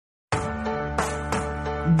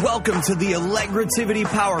Welcome to the Allegrativity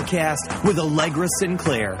Powercast with Allegra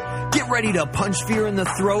Sinclair. Get ready to punch fear in the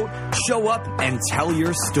throat, show up, and tell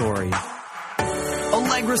your story.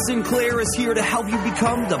 Allegra Sinclair is here to help you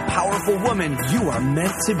become the powerful woman you are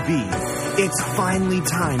meant to be. It's finally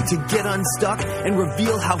time to get unstuck and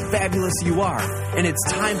reveal how fabulous you are. And it's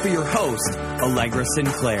time for your host, Allegra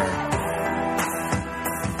Sinclair.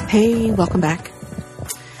 Hey, welcome back.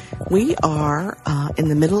 We are in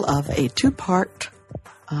the middle of a two-part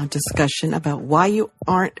discussion about why you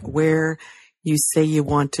aren't where you say you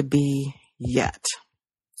want to be yet.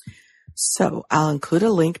 So I'll include a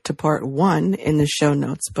link to part 1 in the show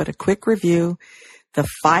notes, but a quick review, the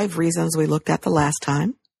 5 reasons we looked at the last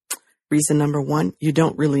time. Reason number 1, you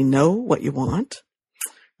don't really know what you want.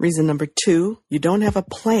 Reason number 2, you don't have a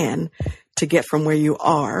plan to get from where you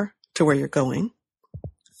are to where you're going.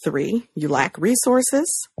 3, you lack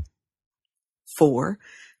resources. 4,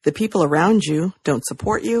 the people around you don't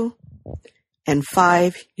support you. And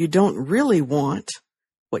 5, you don't really want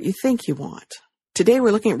what you think you want. Today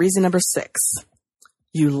we're looking at reason number 6.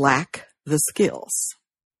 You lack the skills.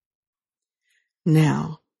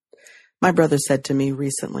 Now, my brother said to me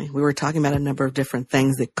recently, we were talking about a number of different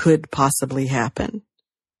things that could possibly happen.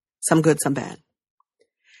 Some good, some bad.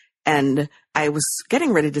 And I was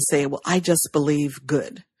getting ready to say, well, I just believe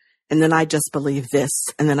good. And then I just believe this.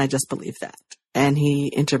 And then I just believe that. And he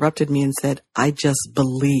interrupted me and said, I just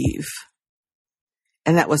believe.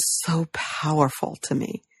 And that was so powerful to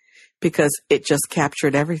me because it just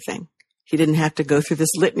captured everything. He didn't have to go through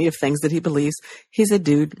this litany of things that he believes. He's a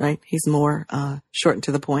dude, right? He's more short and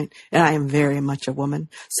to the point. And I am very much a woman.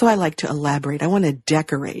 So I like to elaborate. I want to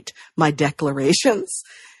decorate my declarations.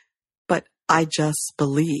 But I just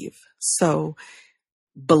believe. So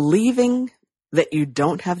believing that you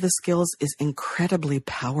don't have the skills is incredibly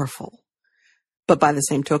powerful. But by the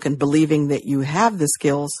same token, believing that you have the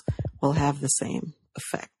skills will have the same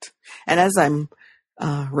effect. And as I'm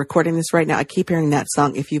recording this right now, I keep hearing that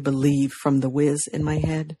song, If You Believe, from The Wiz in my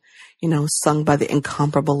head, sung by the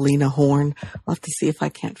incomparable Lena Horne. I'll have to see if I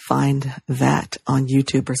can't find that on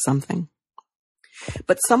YouTube or something.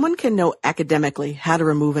 But someone can know academically how to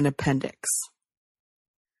remove an appendix.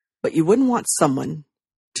 But you wouldn't want someone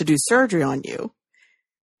to do surgery on you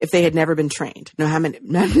if they had never been trained,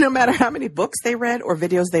 no matter how many books they read or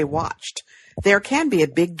videos they watched. There can be a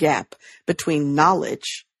big gap between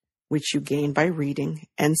knowledge, which you gain by reading,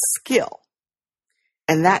 and skill.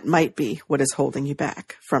 And that might be what is holding you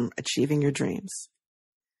back from achieving your dreams.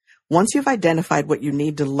 Once you've identified what you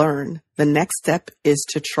need to learn, the next step is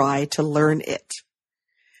to try to learn it.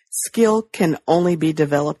 Skill can only be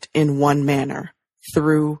developed in one manner,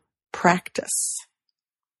 through practice.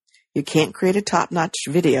 You can't create a top-notch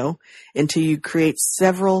video until you create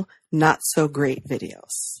several not-so-great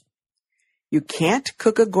videos. You can't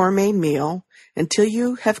cook a gourmet meal until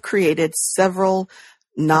you have created several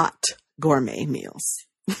not gourmet meals.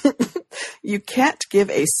 You can't give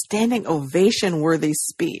a standing ovation-worthy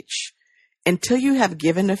speech until you have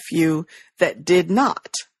given a few that did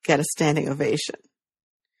not get a standing ovation.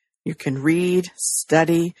 You can read,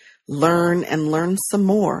 study, learn, and learn some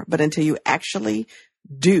more, but until you actually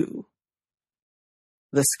do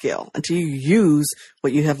the skill, until you use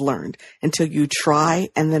what you have learned, until you try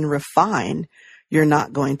and then refine, you're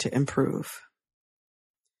not going to improve.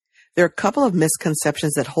 There are a couple of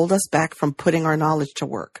misconceptions that hold us back from putting our knowledge to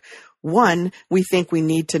work. One, we think we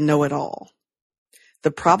need to know it all.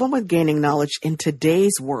 The problem with gaining knowledge in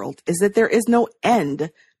today's world is that there is no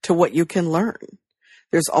end to what you can learn.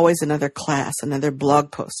 There's always another class, another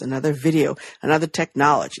blog post, another video, another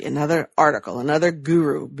technology, another article, another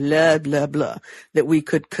guru, blah, blah, blah, that we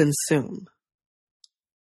could consume.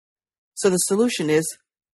 So the solution is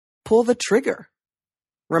pull the trigger.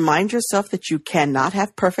 Remind yourself that you cannot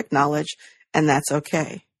have perfect knowledge, and that's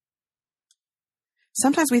okay.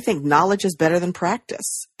 Sometimes we think knowledge is better than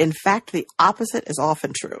practice. In fact, the opposite is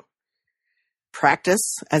often true.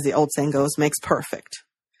 Practice, as the old saying goes, makes perfect.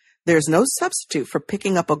 There's no substitute for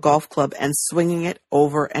picking up a golf club and swinging it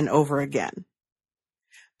over and over again.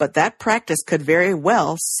 But that practice could very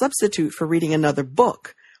well substitute for reading another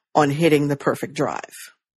book on hitting the perfect drive.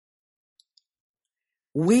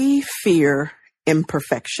 We fear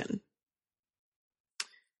imperfection.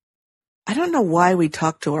 I don't know why we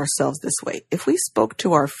talk to ourselves this way. If we spoke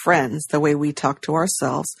to our friends the way we talk to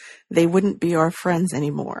ourselves, they wouldn't be our friends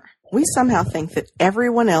anymore. We somehow think that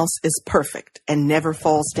everyone else is perfect and never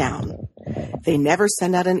falls down. They never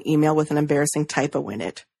send out an email with an embarrassing typo in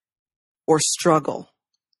it or struggle.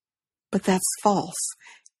 But that's false.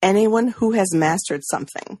 Anyone who has mastered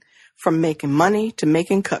something, from making money to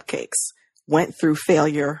making cupcakes, went through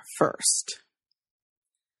failure first.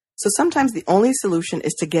 So sometimes the only solution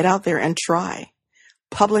is to get out there and try.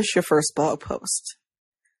 Publish your first blog post.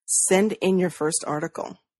 Send in your first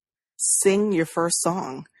article. Sing your first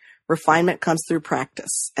song. Refinement comes through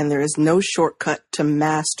practice, and there is no shortcut to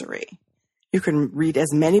mastery. You can read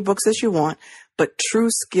as many books as you want, but true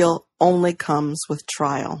skill only comes with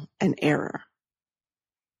trial and error.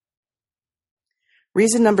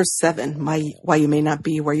 Reason number 7, why you may not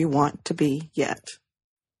be where you want to be yet.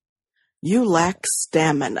 You lack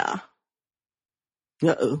stamina.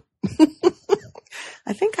 Uh-oh.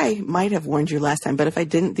 I think I might have warned you last time, but if I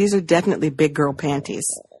didn't, these are definitely Big Girl Panties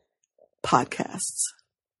podcasts.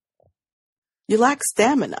 You lack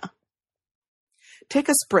stamina. Take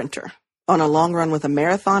a sprinter on a long run with a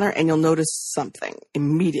marathoner and you'll notice something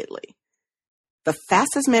immediately. The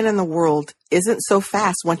fastest man in the world isn't so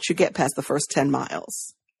fast once you get past the first 10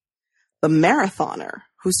 miles. The marathoner,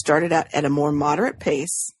 who started out at a more moderate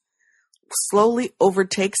pace, slowly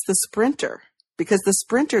overtakes the sprinter because the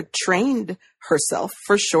sprinter trained herself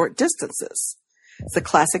for short distances. It's the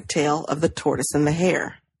classic tale of the tortoise and the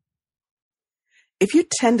hare. If you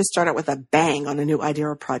tend to start out with a bang on a new idea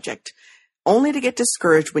or project, only to get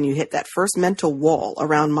discouraged when you hit that first mental wall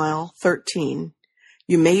around mile 13,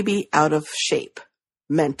 you may be out of shape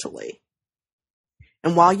mentally.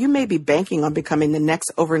 And while you may be banking on becoming the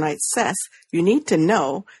next overnight success, you need to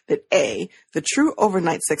know that A, the true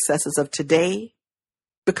overnight successes of today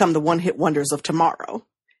become the one-hit wonders of tomorrow,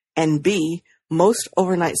 and B, most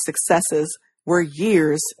overnight successes were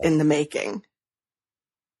years in the making.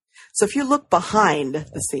 So if you look behind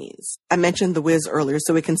the scenes, I mentioned The Wiz earlier,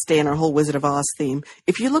 so we can stay in our whole Wizard of Oz theme.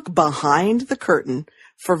 If you look behind the curtain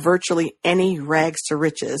for virtually any rags to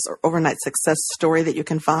riches or overnight success story that you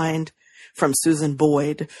can find, from Susan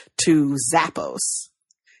Boyd to Zappos,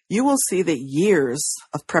 you will see that years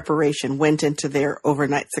of preparation went into their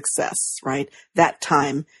overnight success, right? That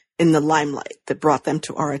time in the limelight that brought them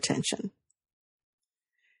to our attention.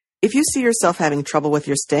 If you see yourself having trouble with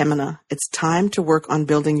your stamina, it's time to work on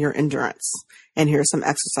building your endurance. And here are some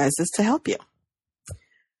exercises to help you.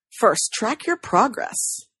 First, track your progress.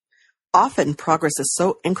 Often, progress is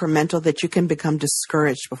so incremental that you can become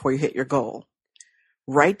discouraged before you hit your goal.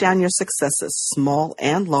 Write down your successes, small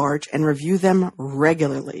and large, and review them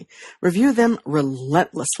regularly. Review them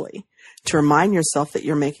relentlessly to remind yourself that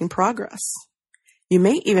you're making progress. You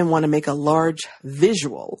may even want to make a large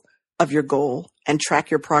visual of your goal and track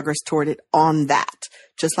your progress toward it on that.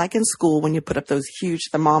 Just like in school when you put up those huge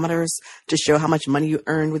thermometers to show how much money you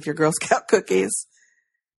earned with your Girl Scout cookies.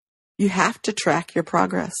 You have to track your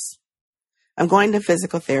progress. I'm going to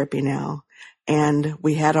physical therapy now, and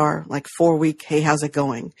we had our 4-week, hey, how's it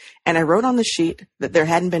going? And I wrote on the sheet that there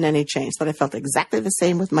hadn't been any change, that I felt exactly the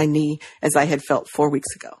same with my knee as I had felt 4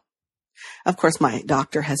 weeks ago. Of course, my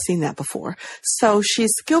doctor has seen that before. So she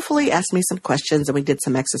skillfully asked me some questions, and we did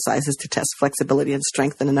some exercises to test flexibility and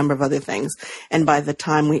strength and a number of other things. And by the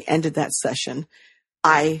time we ended that session,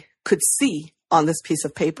 I could see on this piece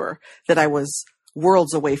of paper that I was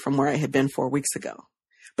worlds away from where I had been 4 weeks ago.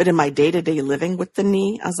 But in my day-to-day living with the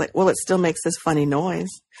knee, I was like, well, it still makes this funny noise.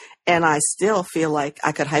 And I still feel like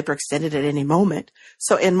I could hyperextend it at any moment.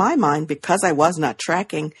 So in my mind, because I was not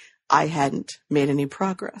tracking, I hadn't made any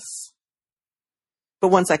progress. But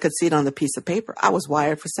once I could see it on the piece of paper, I was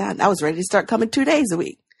wired for sound. I was ready to start coming 2 days a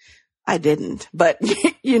week. I didn't, but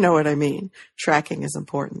you know what I mean. Tracking is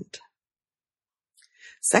important.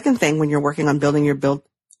 Second thing, when you're working on building your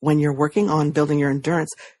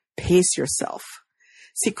endurance, pace yourself.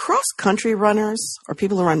 See, cross-country runners or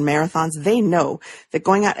people who run marathons, they know that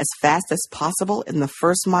going out as fast as possible in the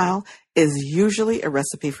first mile is usually a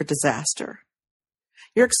recipe for disaster.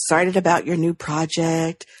 You're excited about your new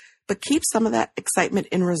project, but keep some of that excitement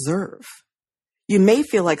in reserve. You may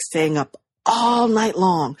feel like staying up all night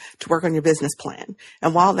long to work on your business plan.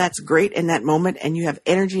 And while that's great in that moment and you have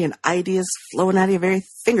energy and ideas flowing out of your very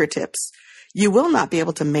fingertips, you will not be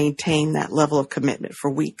able to maintain that level of commitment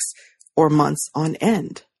for weeks or months on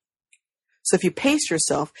end. So if you pace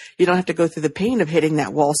yourself, you don't have to go through the pain of hitting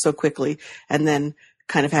that wall so quickly and then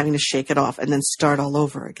kind of having to shake it off and then start all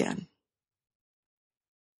over again.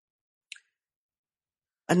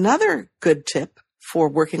 Another good tip for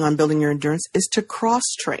working on building your endurance is to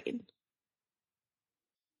cross-train.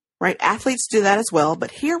 Right? Athletes do that as well,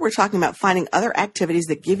 but here we're talking about finding other activities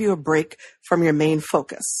that give you a break from your main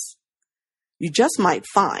focus. You just might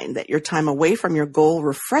find that your time away from your goal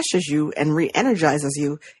refreshes you and re-energizes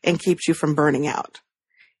you and keeps you from burning out.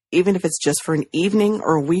 Even if it's just for an evening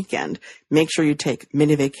or a weekend, make sure you take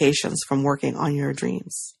mini vacations from working on your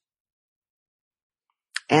dreams.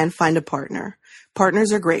 and find a partner.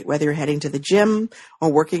 Partners are great whether you're heading to the gym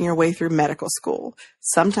or working your way through medical school.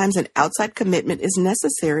 Sometimes an outside commitment is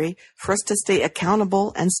necessary for us to stay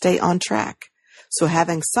accountable and stay on track. So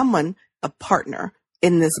having someone, a partner,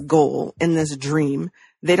 in this goal, in this dream,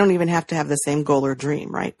 they don't even have to have the same goal or dream,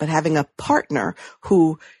 right? But having a partner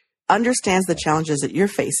who understands the challenges that you're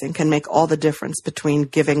facing can make all the difference between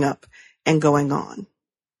giving up and going on.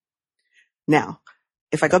 Now,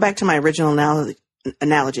 if I go back to my original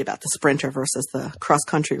analogy about the sprinter versus the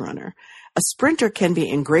cross-country runner, a sprinter can be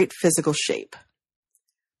in great physical shape,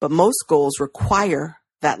 but most goals require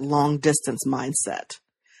that long-distance mindset.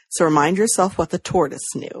 So remind yourself what the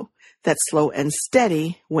tortoise knew, that slow and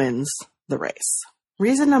steady wins the race.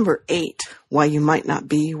 Reason number 8, why you might not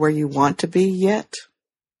be where you want to be yet.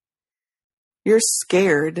 You're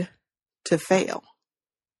scared to fail.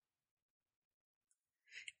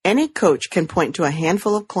 Any coach can point to a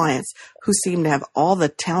handful of clients who seem to have all the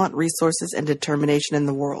talent, resources, and determination in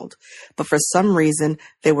the world, but for some reason,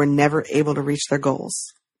 they were never able to reach their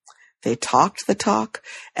goals. They talked the talk,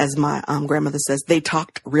 as my grandmother says, they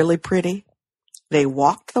talked really pretty. They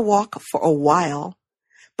walked the walk for a while,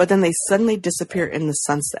 but then they suddenly disappear in the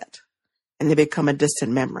sunset, and they become a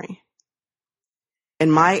distant memory. In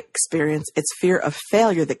my experience, it's fear of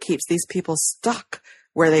failure that keeps these people stuck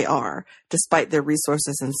where they are, despite their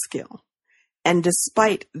resources and skill, and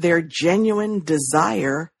despite their genuine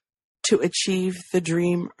desire to achieve the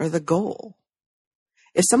dream or the goal.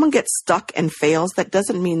 If someone gets stuck and fails, that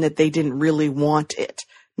doesn't mean that they didn't really want it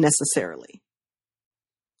necessarily.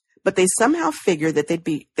 But they somehow figure that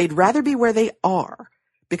they'd rather be where they are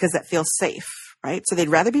because that feels safe, right? So they'd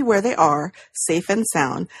rather be where they are, safe and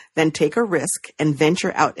sound, than take a risk and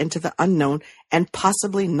venture out into the unknown and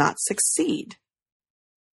possibly not succeed.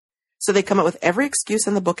 So they come up with every excuse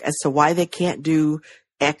in the book as to why they can't do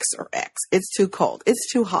X or X. It's too cold.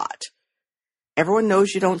 It's too hot. Everyone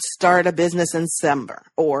knows you don't start a business in December,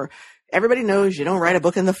 or everybody knows you don't write a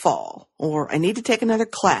book in the fall, or I need to take another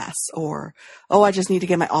class, or, oh, I just need to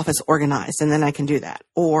get my office organized and then I can do that.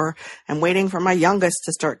 Or I'm waiting for my youngest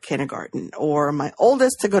to start kindergarten, or my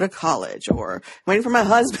oldest to go to college, or I'm waiting for my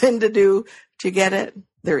husband to get it.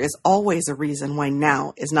 There is always a reason why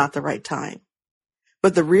now is not the right time.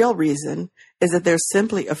 But the real reason is that they're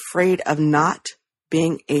simply afraid of not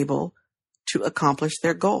being able to accomplish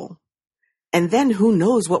their goal. And then who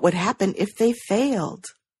knows what would happen if they failed?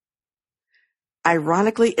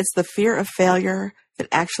 Ironically, it's the fear of failure that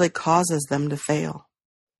actually causes them to fail.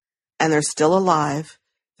 And they're still alive.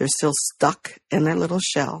 They're still stuck in their little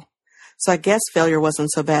shell. So I guess failure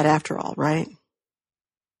wasn't so bad after all, right?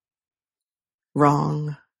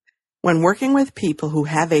 Wrong. When working with people who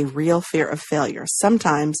have a real fear of failure,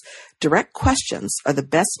 sometimes direct questions are the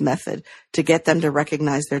best method to get them to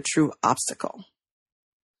recognize their true obstacle.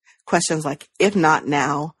 Questions like, if not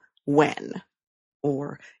now, when?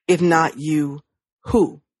 Or, if not you,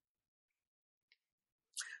 who?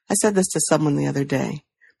 I said this to someone the other day.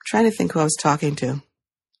 I'm trying to think who I was talking to.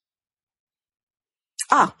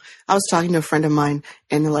 I was talking to a friend of mine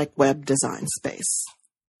in the web design space.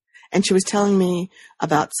 And she was telling me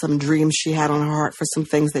about some dreams she had on her heart for some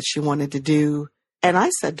things that she wanted to do. And I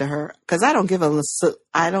said to her, because I don't give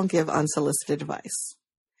unsolicited advice.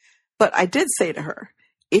 But I did say to her,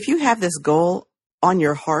 if you have this goal on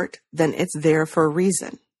your heart, then it's there for a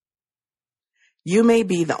reason. You may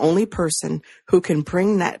be the only person who can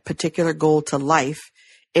bring that particular goal to life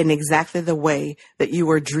in exactly the way that you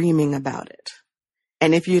were dreaming about it.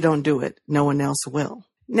 And if you don't do it, no one else will.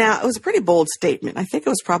 Now, it was a pretty bold statement. I think it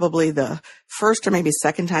was probably the first or maybe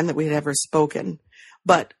second time that we had ever spoken.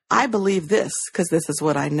 But I believe this because this is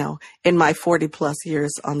what I know. In my 40 plus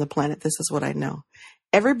years on the planet, this is what I know.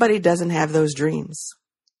 Everybody doesn't have those dreams.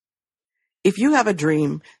 If you have a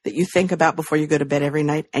dream that you think about before you go to bed every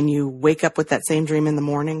night and you wake up with that same dream in the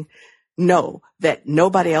morning, know that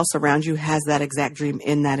nobody else around you has that exact dream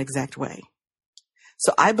in that exact way.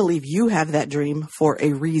 So I believe you have that dream for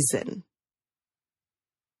a reason.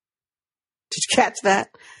 Did you catch that?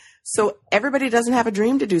 So everybody doesn't have a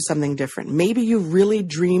dream to do something different. Maybe you really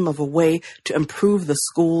dream of a way to improve the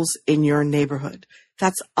schools in your neighborhood.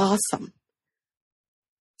 That's awesome.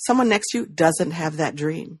 Someone next to you doesn't have that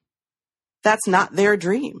dream. That's not their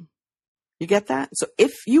dream. You get that? So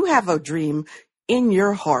if you have a dream in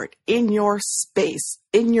your heart, in your space,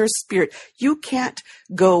 in your spirit, you can't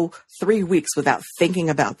go 3 weeks without thinking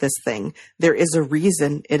about this thing. There is a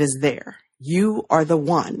reason it is there. You are the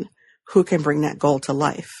one who can bring that goal to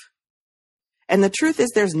life. And the truth is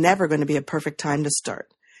there's never going to be a perfect time to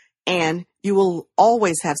start. And you will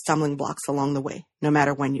always have stumbling blocks along the way, no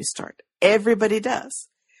matter when you start. Everybody does.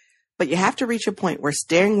 But you have to reach a point where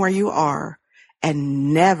staying where you are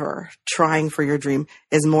and never trying for your dream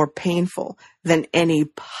is more painful than any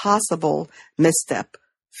possible misstep,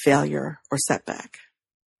 failure, or setback.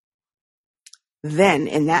 Then,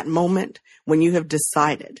 in that moment, when you have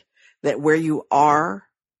decided that where you are,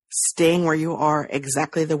 staying where you are,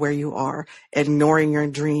 exactly the where you are, ignoring your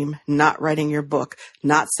dream, not writing your book,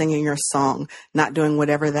 not singing your song, not doing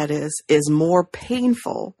whatever that is more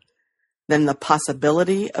painful than the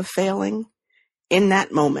possibility of failing, in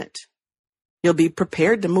that moment, you'll be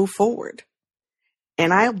prepared to move forward.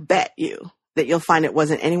 And I'll bet you that you'll find it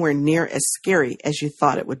wasn't anywhere near as scary as you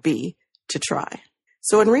thought it would be to try.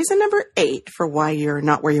 So in reason number 8 for why you're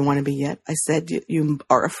not where you want to be yet, I said you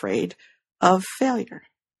are afraid of failure.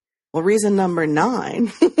 Well, reason number 9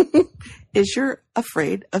 is you're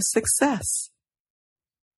afraid of success.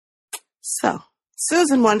 So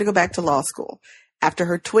Susan wanted to go back to law school after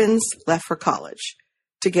her twins left for college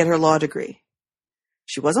to get her law degree.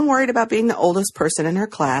 She wasn't worried about being the oldest person in her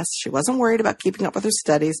class. She wasn't worried about keeping up with her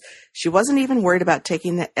studies. She wasn't even worried about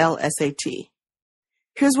taking the LSAT.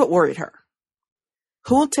 Here's what worried her.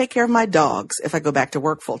 Who will take care of my dogs if I go back to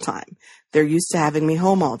work full time? They're used to having me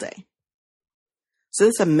home all day. So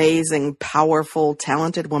this amazing, powerful,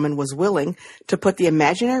 talented woman was willing to put the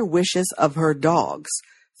imaginary wishes of her dogs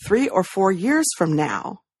 3 or 4 years from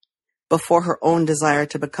now before her own desire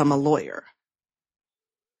to become a lawyer.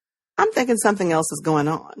 I'm thinking something else is going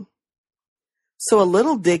on. So a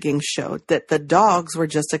little digging showed that the dogs were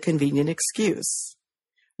just a convenient excuse.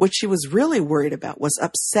 What she was really worried about was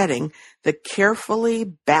upsetting the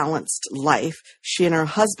carefully balanced life she and her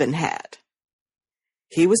husband had.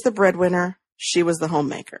 He was the breadwinner. She was the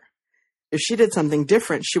homemaker. If she did something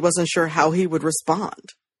different, she wasn't sure how he would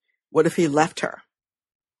respond. What if he left her?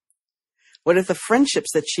 What if the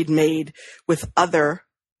friendships that she'd made with other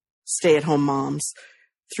stay-at-home moms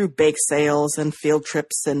through bake sales and field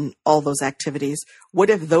trips and all those activities, what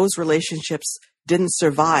if those relationships didn't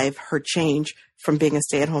survive her change from being a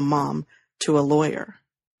stay-at-home mom to a lawyer?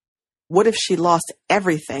 What if she lost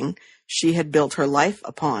everything she had built her life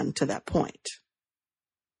upon to that point?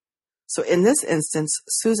 So in this instance,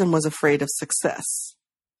 Susan was afraid of success.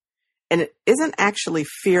 And it isn't actually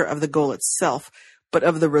fear of the goal itself, but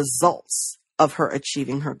of the results of her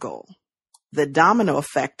achieving her goal. The domino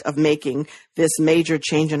effect of making this major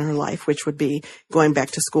change in her life, which would be going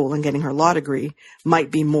back to school and getting her law degree,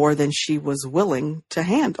 might be more than she was willing to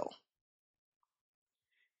handle.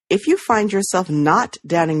 If you find yourself not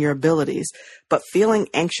doubting your abilities, but feeling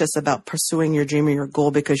anxious about pursuing your dream or your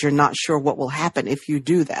goal because you're not sure what will happen if you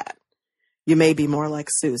do that, you may be more like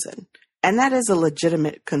Susan. And that is a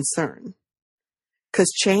legitimate concern. Because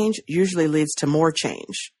change usually leads to more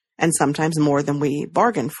change, and sometimes more than we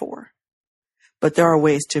bargained for. But there are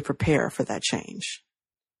ways to prepare for that change.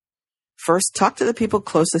 First, talk to the people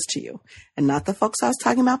closest to you, and not the folks I was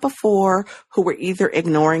talking about before who were either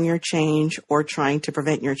ignoring your change or trying to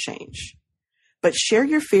prevent your change. But share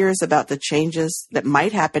your fears about the changes that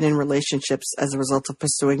might happen in relationships as a result of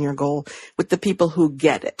pursuing your goal with the people who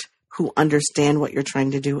get it, who understand what you're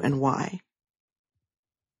trying to do and why.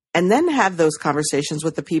 And then have those conversations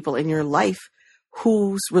with the people in your life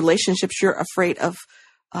whose relationships you're afraid of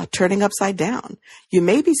turning upside down. You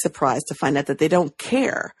may be surprised to find out that they don't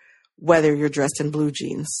care whether you're dressed in blue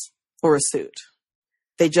jeans or a suit.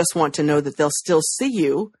 They just want to know that they'll still see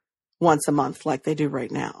you once a month like they do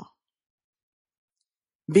right now.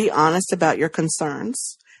 Be honest about your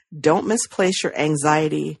concerns. Don't misplace your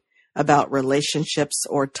anxiety about relationships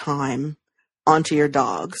or time onto your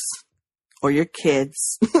dogs or your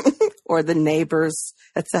kids or the neighbors,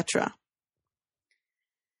 etc.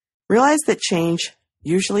 Realize that change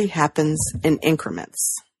usually happens in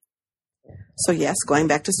increments. So yes, going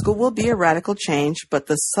back to school will be a radical change, but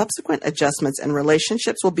the subsequent adjustments and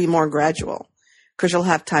relationships will be more gradual because you'll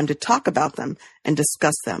have time to talk about them and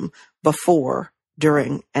discuss them before,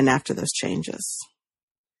 during, and after those changes.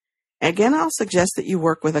 Again, I'll suggest that you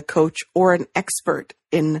work with a coach or an expert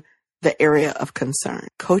in the area of concern.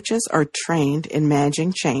 Coaches are trained in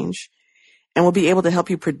managing change and will be able to help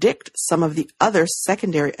you predict some of the other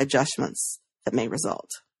secondary adjustments that may result.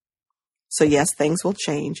 So yes, things will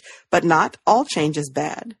change, but not all change is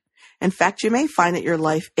bad. In fact, you may find that your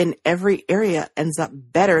life in every area ends up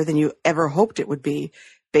better than you ever hoped it would be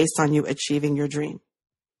based on you achieving your dream.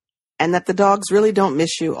 And that the dogs really don't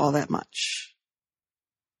miss you all that much.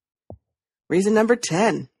 Reason number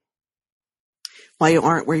 10, why you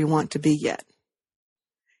aren't where you want to be yet.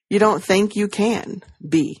 You don't think you can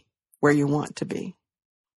be where you want to be.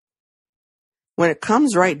 When it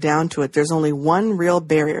comes right down to it, there's only one real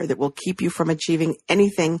barrier that will keep you from achieving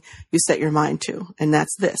anything you set your mind to, and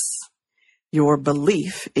that's this: your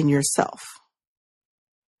belief in yourself.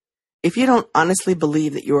 If you don't honestly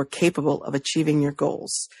believe that you are capable of achieving your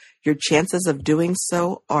goals, your chances of doing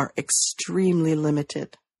so are extremely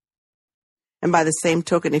limited. And by the same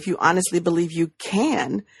token, if you honestly believe you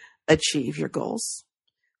can achieve your goals,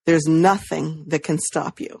 there's nothing that can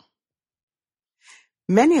stop you.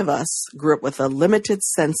 Many of us grew up with a limited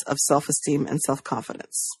sense of self-esteem and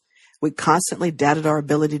self-confidence. We constantly doubted our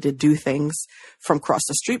ability to do things, from cross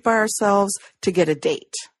the street by ourselves to get a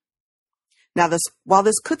date. Now, while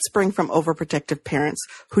this could spring from overprotective parents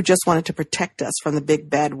who just wanted to protect us from the big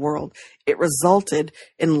bad world, it resulted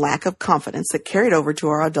in lack of confidence that carried over to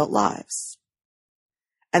our adult lives.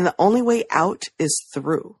 And the only way out is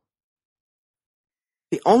through.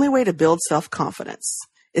 The only way to build self-confidence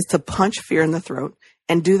is to punch fear in the throat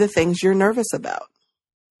and do the things you're nervous about.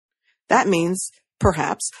 That means,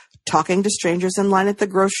 perhaps, talking to strangers in line at the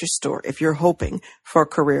grocery store if you're hoping for a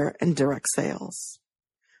career in direct sales.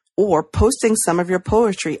 Or posting some of your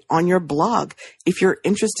poetry on your blog if you're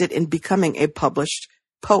interested in becoming a published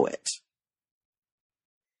poet.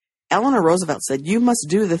 Eleanor Roosevelt said, "You must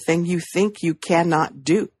do the thing you think you cannot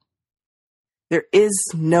do." There is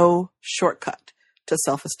no shortcut to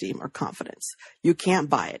self-esteem or confidence. You can't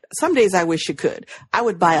buy it. Some days I wish you could. I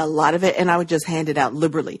would buy a lot of it and I would just hand it out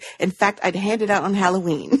liberally. In fact, I'd hand it out on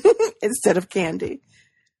Halloween instead of candy.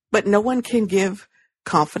 But no one can give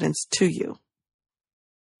confidence to you.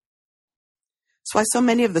 That's why so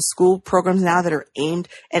many of the school programs now that are aimed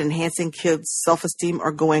at enhancing kids' self-esteem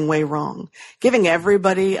are going way wrong. Giving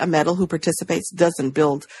everybody a medal who participates doesn't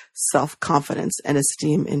build self-confidence and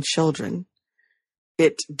esteem in children.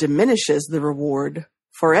 It diminishes the reward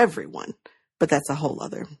for everyone, but that's a whole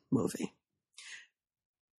other movie.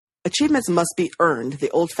 Achievements must be earned the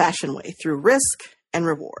old-fashioned way, through risk and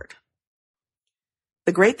reward.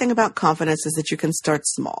 The great thing about confidence is that you can start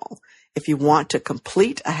small. If you want to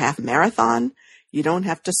complete a half marathon, you don't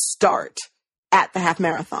have to start at the half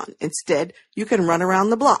marathon. Instead, you can run around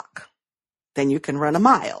the block. Then you can run a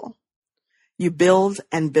mile. You build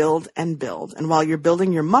and build and build. And while you're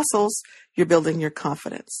building your muscles, you're building your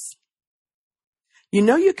confidence. You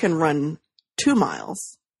know you can run 2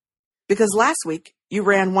 miles because last week you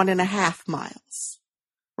ran 1.5 miles,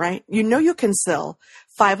 right? You know you can sell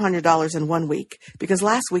 $500 in 1 week because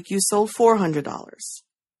last week you sold $400.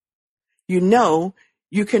 You know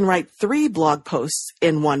you can write 3 blog posts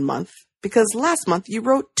in 1 month because last month you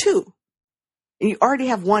wrote 2 and you already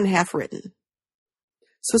have 1 half written.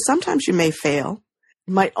 So sometimes you may fail.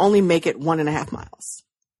 You might only make it 1.5 miles,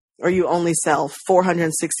 or you only sell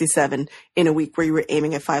 467 in a week where you were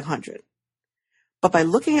aiming at 500. But by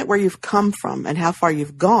looking at where you've come from and how far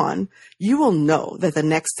you've gone, you will know that the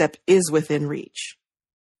next step is within reach.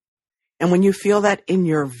 And when you feel that in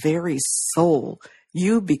your very soul,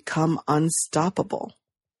 you become unstoppable.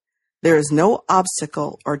 There is no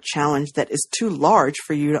obstacle or challenge that is too large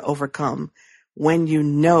for you to overcome when you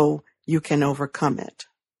know you can overcome it.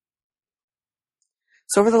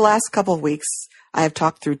 So over the last couple of weeks, I have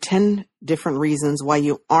talked through 10 different reasons why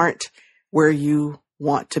you aren't where you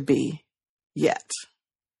want to be yet.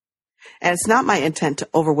 And it's not my intent to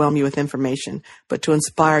overwhelm you with information, but to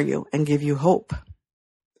inspire you and give you hope.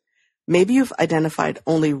 Maybe you've identified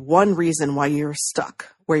only one reason why you're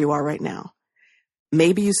stuck where you are right now.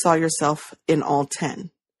 Maybe you saw yourself in all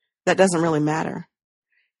 10. That doesn't really matter.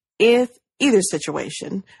 In either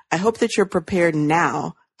situation, I hope that you're prepared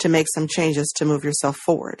now to make some changes to move yourself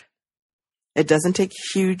forward. It doesn't take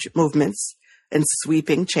huge movements and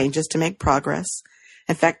sweeping changes to make progress.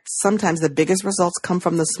 In fact, sometimes the biggest results come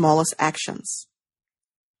from the smallest actions,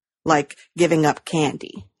 like giving up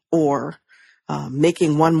candy or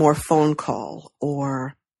making 1 more phone call,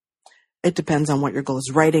 or it depends on what your goal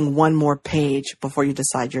is, writing 1 more page before you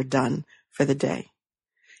decide you're done for the day.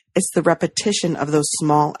 It's the repetition of those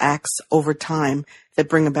small acts over time that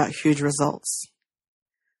bring about huge results.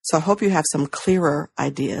 So I hope you have some clearer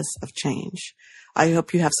ideas of change. I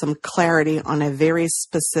hope you have some clarity on a very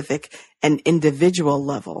specific and individual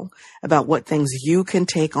level about what things you can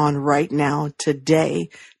take on right now, today,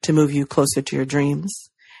 to move you closer to your dreams.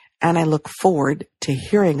 And I look forward to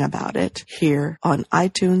hearing about it here on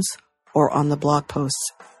iTunes or on the blog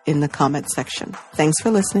posts in the comment section. Thanks for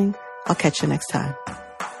listening. I'll catch you next time.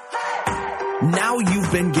 Now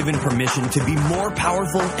you've been given permission to be more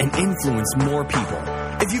powerful and influence more people.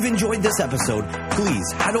 If you've enjoyed this episode,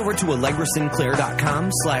 please head over to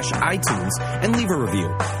allegrasinclair.com/iTunes and leave a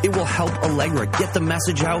review. It will help Allegra get the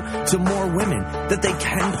message out to more women that they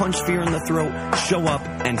can punch fear in the throat, show up,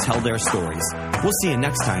 and tell their stories. We'll see you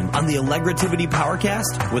next time on the Allegrativity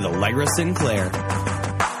Powercast with Allegra Sinclair.